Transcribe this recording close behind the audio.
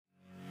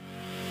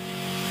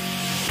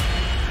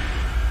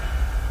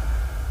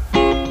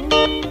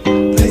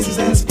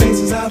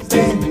I've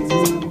been.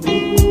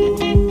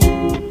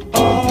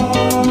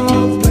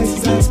 All the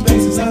places and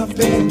spaces I've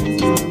been.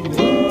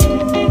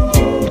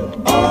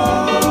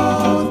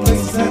 All the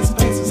places and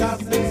spaces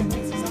I've been.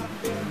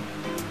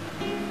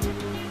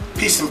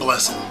 Peace and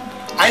blessing.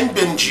 I'm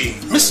Benji,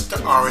 Mr.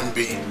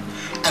 R&B,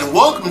 and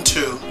welcome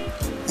to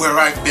Where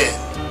I've Been.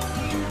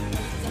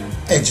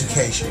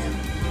 Education.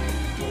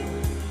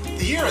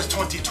 The year is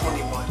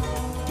 2021,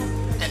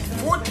 and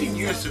 14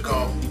 years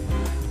ago,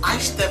 I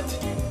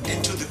stepped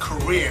into the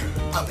career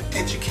of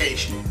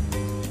education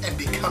and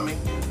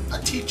becoming a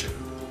teacher,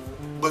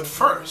 but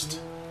first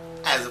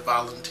as a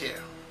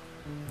volunteer.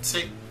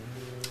 See,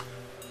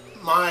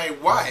 my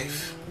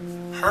wife,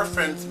 her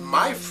friends,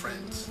 my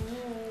friends,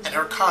 and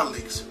her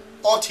colleagues,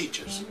 all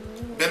teachers,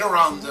 been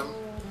around them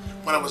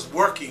when I was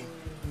working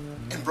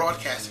in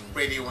broadcasting,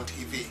 radio and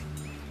TV.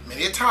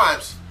 Many a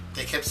times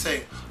they kept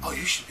saying, "Oh,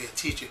 you should be a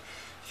teacher.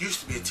 You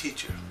used to be a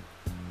teacher."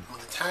 And when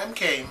the time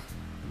came,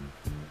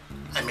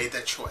 I made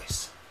that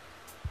choice.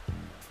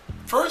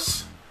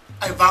 First,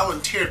 I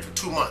volunteered for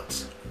 2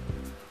 months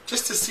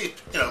just to see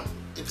if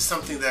it's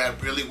something that I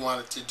really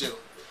wanted to do.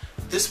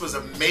 This was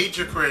a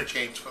major career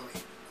change for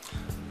me.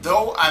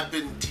 Though I've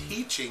been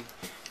teaching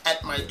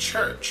at my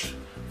church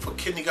for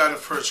kindergarten,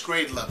 first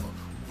grade level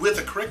with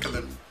a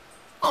curriculum,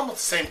 almost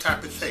the same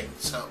type of thing.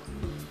 So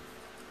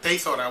they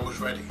thought I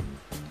was ready.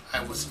 I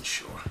wasn't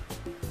sure.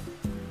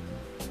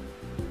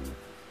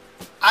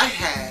 I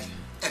had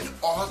an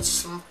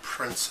awesome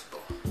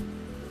principal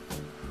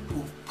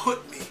who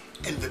put me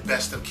in the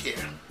best of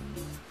care.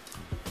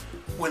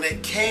 When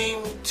it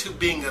came to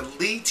being a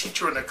lead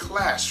teacher in a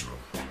classroom,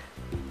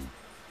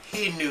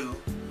 he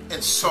knew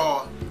and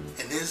saw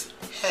in his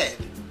head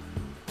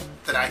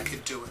that I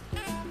could do it.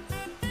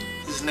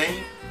 His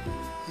name,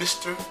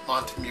 Mr.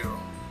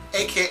 Montemuro,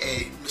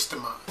 aka Mr.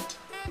 Mont.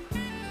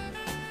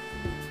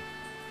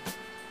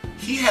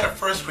 He had a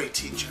first grade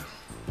teacher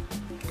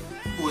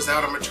who was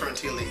out on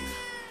maternity leave.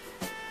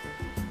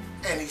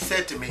 And he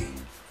said to me,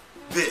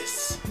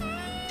 "This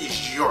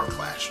is your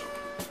classroom.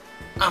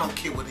 I don't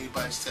care what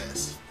anybody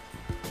says.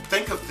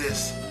 Think of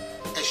this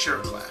as your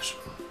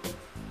classroom."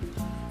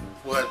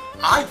 What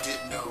I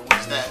didn't know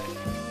was that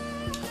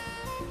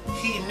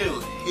he knew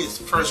his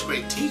first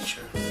grade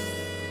teacher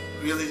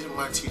really didn't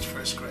want to teach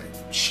first grade.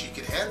 She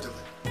could handle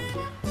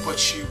it, but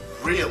she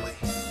really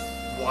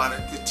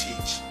wanted to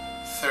teach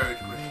third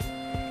grade.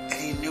 And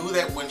he knew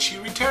that when she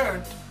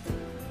returned,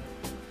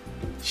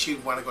 she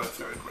would want to go to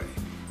third grade.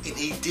 And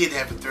he did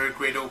have a third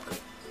grade opening.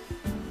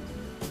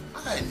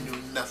 I knew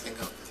nothing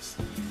of this.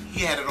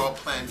 He had it all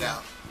planned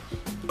out,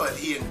 but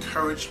he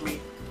encouraged me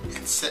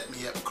and set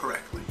me up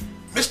correctly.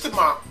 Mr.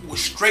 Mont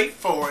was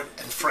straightforward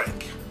and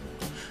frank.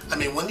 I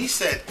mean, when he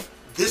said,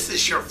 "This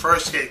is your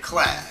first grade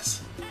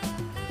class,"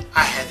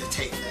 I had to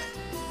take that.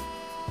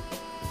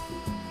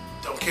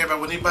 Don't care about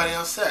what anybody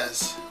else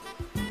says.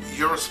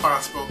 You're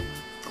responsible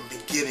from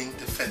beginning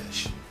to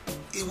finish.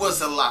 It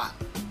was a lot,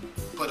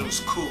 but it was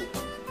cool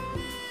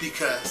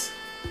because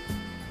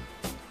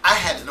I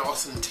had an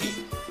awesome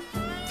team.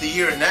 The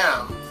year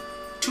now,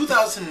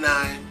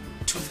 2009,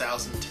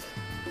 2010.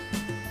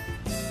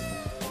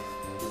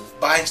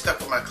 Buying stuff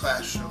for my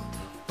classroom.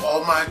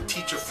 All my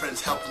teacher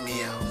friends helping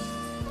me out.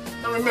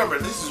 Now remember,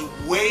 this is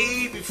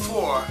way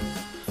before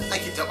I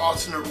get to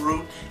alternate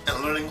route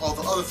and learning all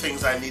the other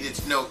things I needed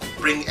to know to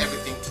bring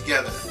everything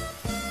together.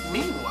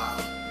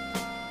 Meanwhile,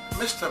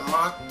 Mr.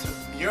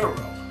 Montemuro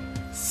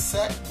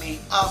set me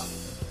up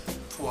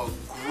for a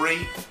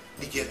great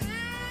beginning.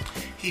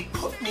 He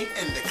put me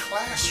in the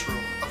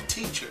classroom of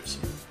teachers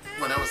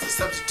when I was the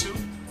substitute,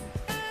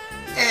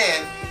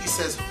 and he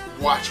says,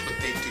 "Watch what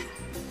they do."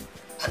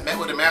 I met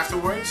with him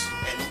afterwards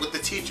and with the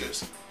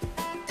teachers,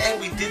 and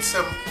we did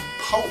some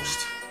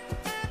post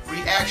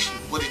reaction.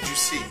 What did you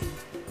see?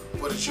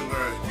 What did you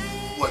learn?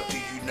 What do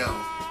you know?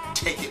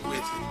 Take it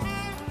with you.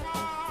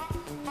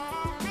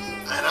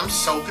 And I'm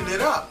soaking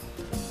it up.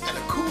 And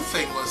the cool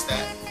thing was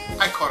that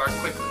I caught on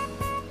quickly.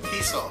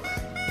 He saw that.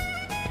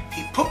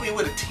 He put me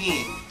with a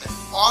team, an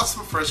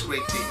awesome first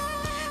grade team.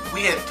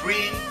 We had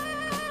 3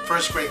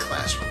 first grade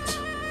classrooms.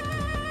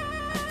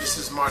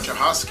 Mrs.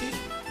 Marchahowski,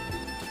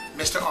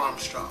 Mr.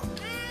 Armstrong.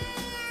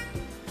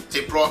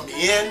 They brought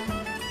me in,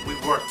 we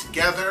worked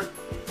together,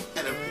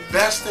 and the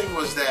best thing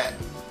was that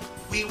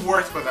we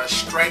worked with our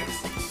strengths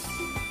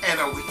and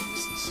our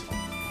weaknesses.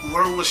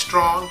 Whoever was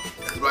strong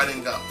in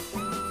writing up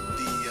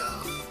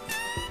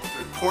the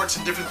reports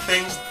and different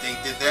things, they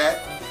did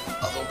that.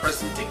 Other one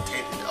person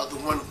dictated, the other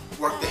one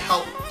worked to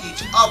help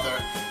each other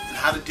and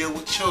how to deal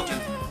with children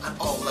at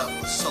all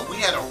levels. So we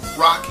had a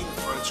rocking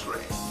first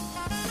grade.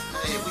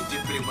 And we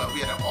did pretty well. We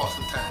had an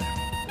awesome time.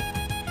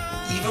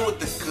 Even with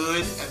the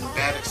good and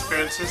bad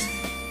experiences,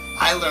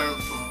 I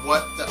learned from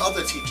what the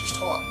other teachers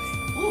taught me.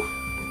 Whew,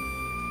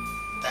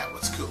 that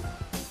was cool.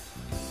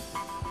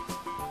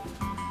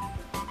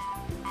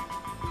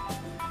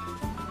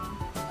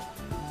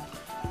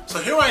 So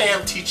here I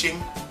am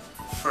teaching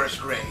first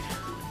grade.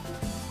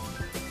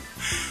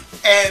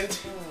 And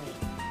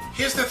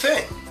here's the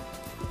thing.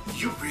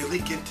 You really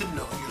get to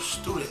know your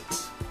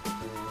students.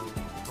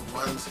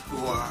 ones who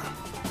are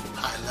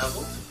high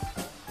level,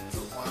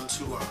 the ones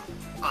who are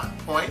on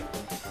point,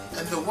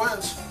 and the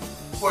ones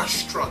who are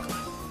struggling.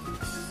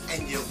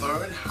 And you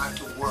learn how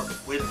to work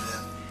with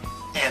them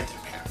and their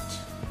parents.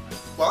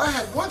 Well, I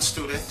had one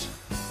student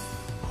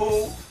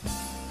who,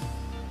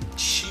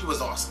 she was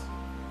awesome.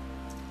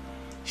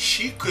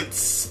 She could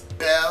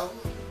spell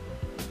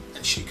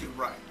and she could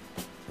write.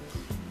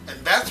 And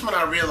that's when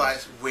I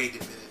realized, wait a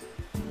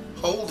minute,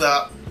 hold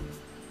up.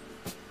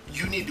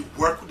 You need to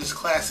work with this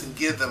class and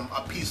give them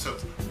a piece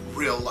of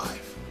real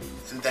life.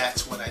 And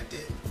that's what I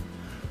did.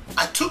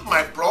 I took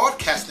my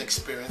broadcasting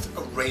experience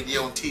of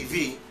radio and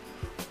TV,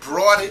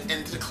 brought it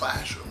into the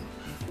classroom,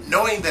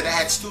 knowing that I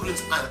had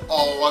students on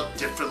all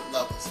different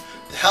levels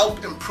to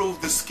help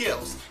improve the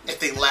skills. If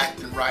they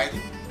lacked in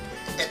writing,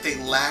 if they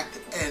lacked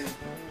in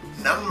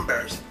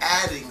numbers,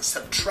 adding,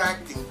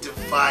 subtracting,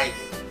 dividing.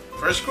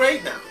 First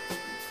grade now.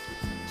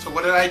 So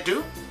what did I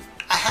do?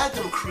 I had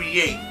them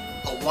create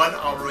a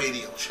 1-hour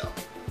radio show.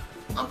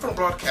 I'm from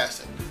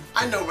broadcasting.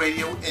 I know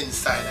radio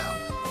inside out.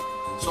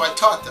 So I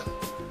taught them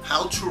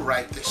how to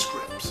write their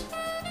scripts,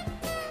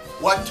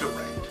 what to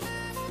write.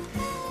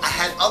 I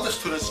had other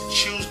students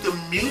choose the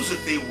music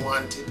they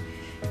wanted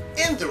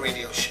in the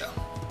radio show.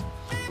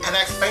 And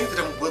I explained to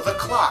them with a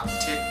clock,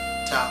 tick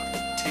tock,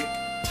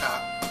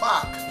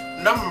 clock,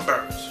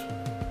 numbers.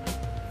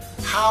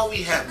 How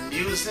we have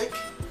music,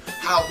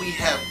 how we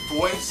have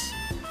voice,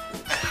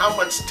 and how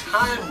much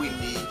time we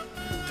need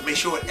to make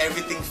sure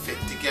everything fit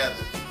together.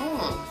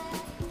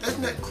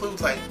 Doesn't that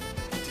include like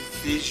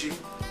division,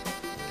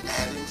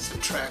 adding,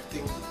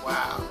 subtracting?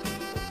 Wow.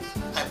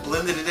 I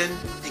blended it in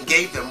and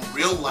gave them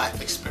real life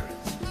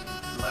experience.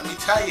 And let me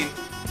tell you,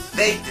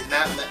 they did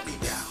not let me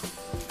down.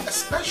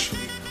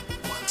 Especially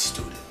one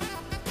student,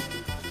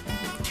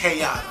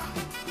 Kayana.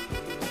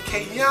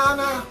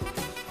 Kayana,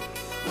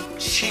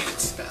 she could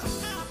spell.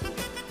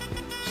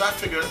 So I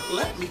figured,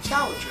 let me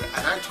challenge her.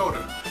 And I told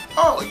her,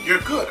 oh,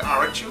 you're good,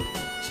 aren't you?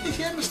 She said,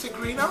 yeah, Mr.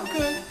 Green, I'm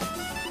good.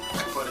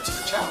 I put it to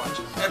the challenge.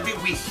 Every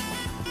week,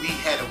 we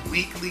had a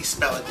weekly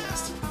spelling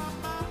test.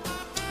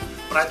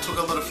 But I took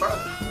it a little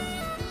further.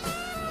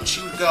 When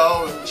she would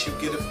go and she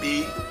would get a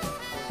B,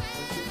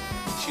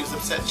 she was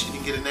upset she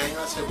didn't get an A. And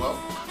I said, well,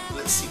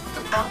 let's see what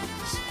the problem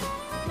is.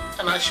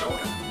 And I showed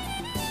her.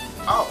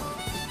 Oh,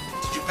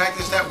 did you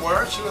practice that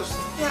word? She was,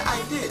 yeah,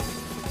 I did.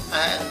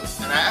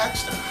 And I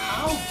asked her,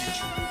 how did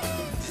you?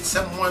 Did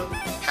someone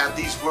have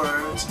these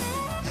words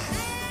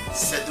and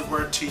said the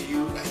word to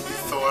you and you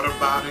thought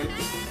about it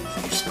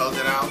and you spelled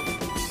it out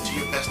to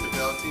your best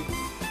ability?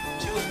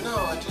 She was, no,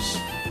 I just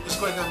was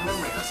going on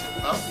memory. I said,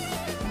 well,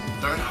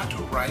 learn how to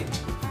write,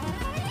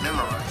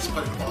 memorize,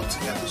 put it all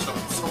together so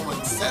when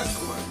someone says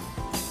the word,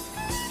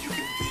 you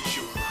can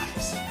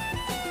visualize.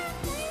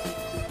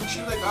 She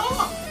was like,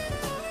 oh.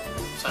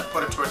 So I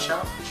put her to a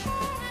challenge.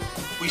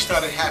 We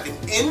started having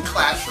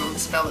in-classroom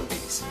spelling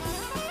bees.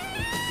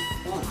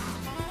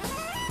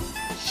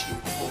 She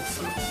pulled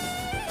through.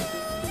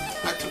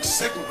 I took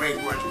second grade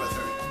words with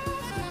her,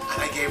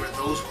 and I gave her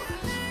those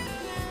words.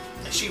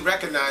 And she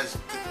recognized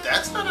that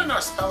that's not in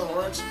our spelling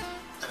words.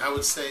 And I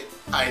would say,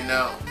 I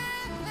know.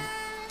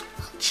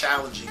 I'm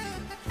challenging you.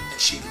 And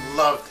she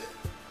loved it.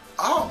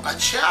 Oh, a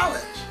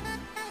challenge.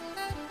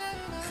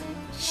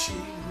 And she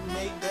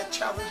made that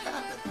challenge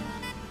happen.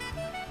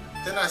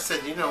 Then I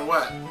said, you know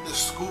what? The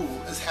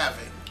school is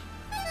having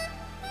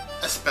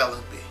a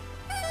spelling bee.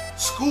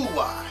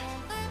 School-wide,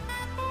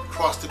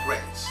 across the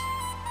grades.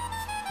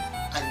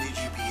 I need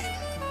you to be in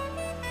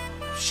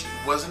it. She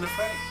wasn't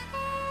afraid.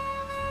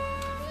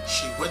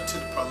 She went to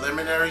the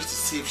preliminaries to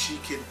see if she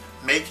could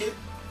make it.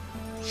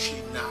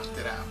 She knocked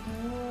it out.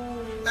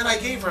 And I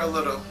gave her a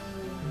little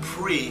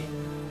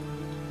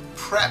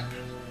prep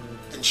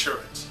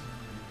insurance.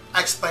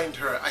 I explained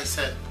to her, I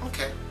said,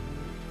 okay,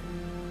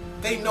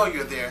 they know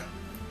you're there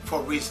for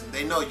a reason.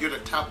 They know you're the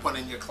top one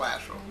in your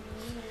classroom.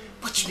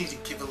 But you need to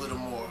give a little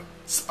more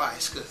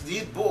spice because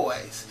these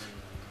boys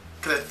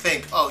gonna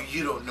think, oh,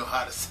 you don't know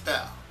how to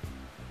spell.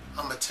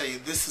 I'm gonna tell you,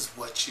 this is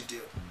what you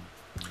do.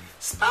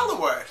 Spell a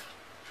word,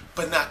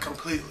 but not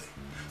completely.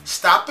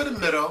 Stop in the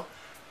middle,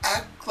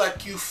 act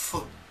like you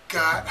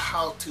forgot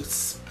how to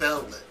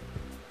spell it.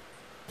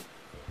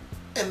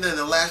 And then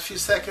the last few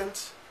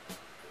seconds,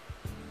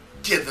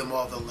 give them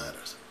all the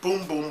letters.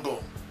 Boom, boom,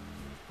 boom.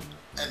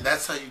 And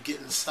that's how you get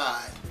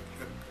inside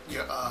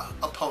your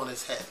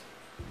opponent's head.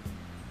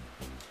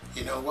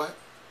 You know what?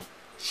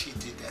 She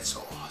did that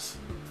so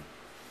awesome.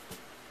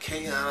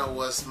 Kayana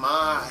was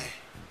my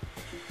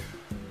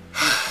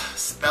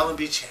spelling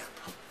bee champ.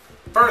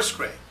 First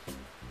grade.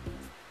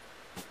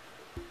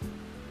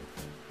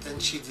 Then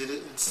she did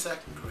it in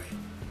second grade.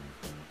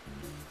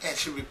 And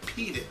she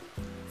repeated,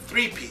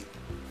 three-peat,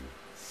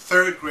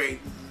 third grade,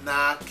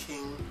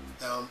 knocking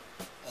them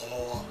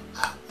all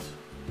out.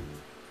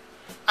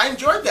 I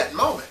enjoyed that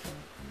moment.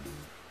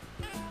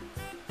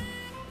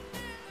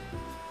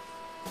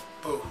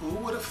 But who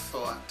would have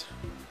thought,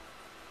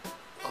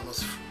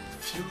 almost a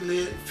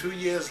few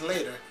years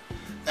later,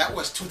 that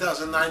was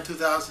 2009,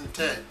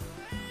 2010.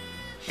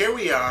 Here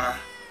we are,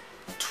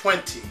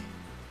 20,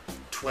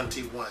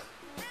 2021.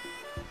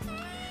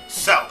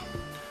 So,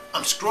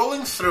 I'm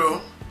scrolling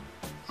through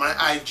my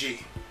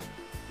IG,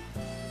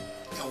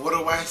 and what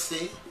do I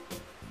see?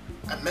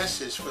 A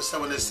message for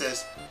someone that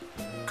says,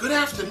 "Good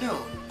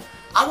afternoon.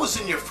 I was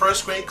in your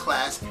first grade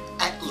class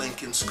at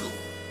Lincoln School.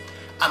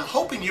 I'm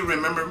hoping you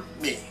remember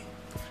me.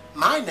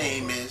 My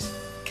name is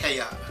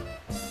Kayana.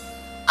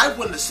 I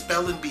won the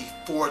spelling bee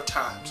 4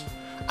 times.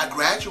 I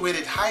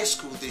graduated high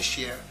school this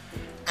year,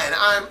 and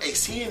I'm a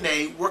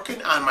CNA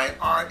working on my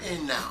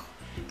RN now.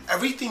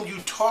 Everything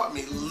you taught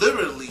me,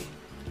 literally,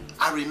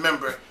 I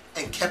remember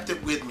and kept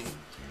it with me.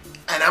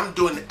 And I'm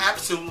doing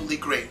absolutely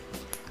great.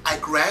 I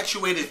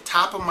graduated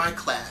top of my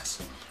class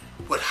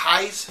with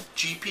highest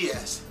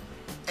GPS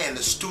and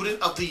the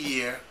student of the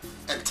year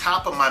and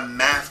top of my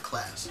math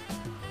class.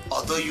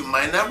 Although you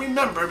might not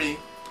remember me,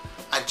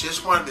 I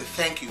just wanted to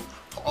thank you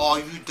for all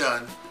you've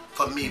done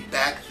for me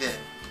back then,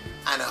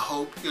 and I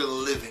hope you're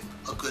living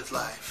a good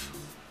life."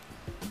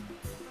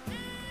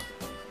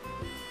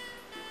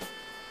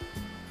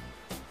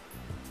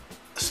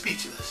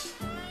 Speechless.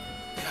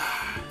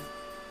 God,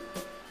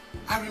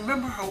 I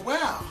remember her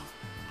well.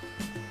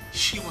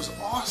 She was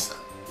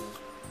awesome.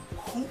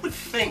 Who would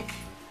think?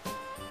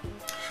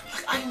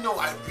 Like, I know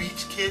I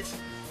reached kids,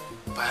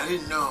 but I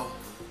didn't know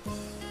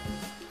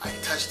I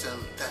touched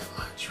them that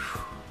much.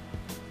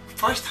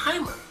 First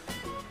timer.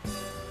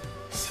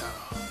 So,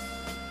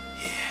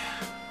 yeah.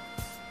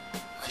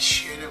 I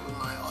shared it with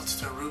my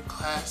alternate root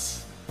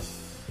class,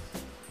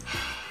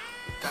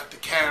 Dr.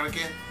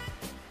 Carrigan.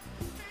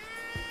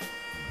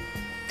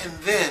 And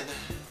then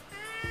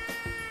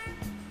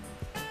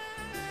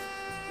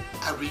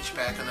I reached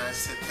back and I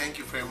said, "Thank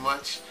you very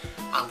much.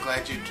 I'm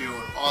glad you're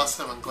doing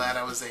awesome. I'm glad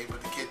I was able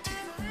to get to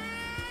you."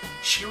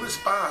 She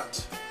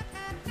responds,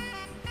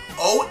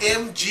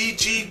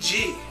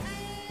 "OMGGG.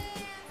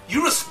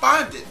 You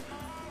responded.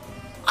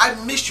 I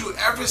missed you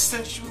ever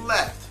since you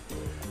left.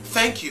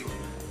 Thank you.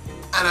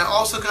 And I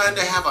also kind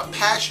of have a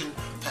passion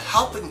for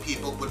helping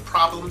people with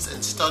problems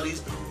and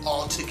studies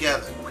all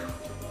together.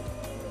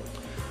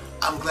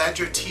 I'm glad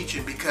you're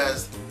teaching,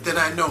 because then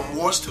I know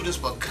more students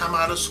will come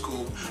out of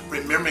school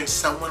remembering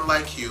someone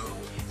like you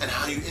and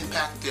how you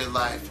impact their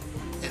life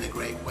in a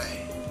great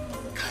way."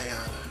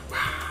 Kayana.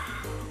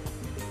 Wow.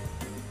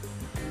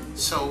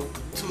 So,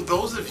 to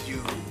those of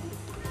you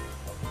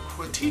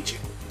who are teaching,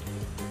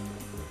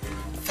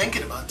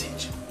 thinking about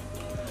teaching,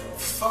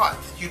 thought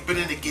that you've been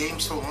in the game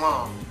so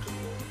long,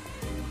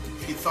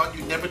 if you thought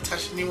you never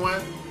touched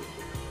anyone,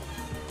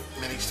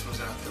 many students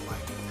are out there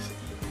like this.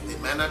 They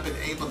might not have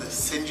been able to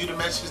send you the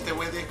message the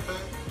way they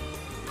could,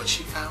 but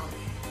she found me.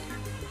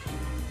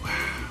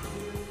 Wow.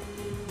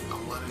 I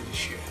wanted to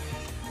share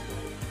that.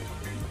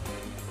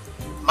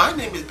 My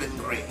name is Ben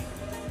Green,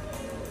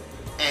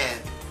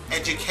 and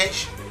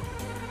education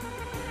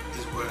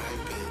is where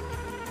I've been.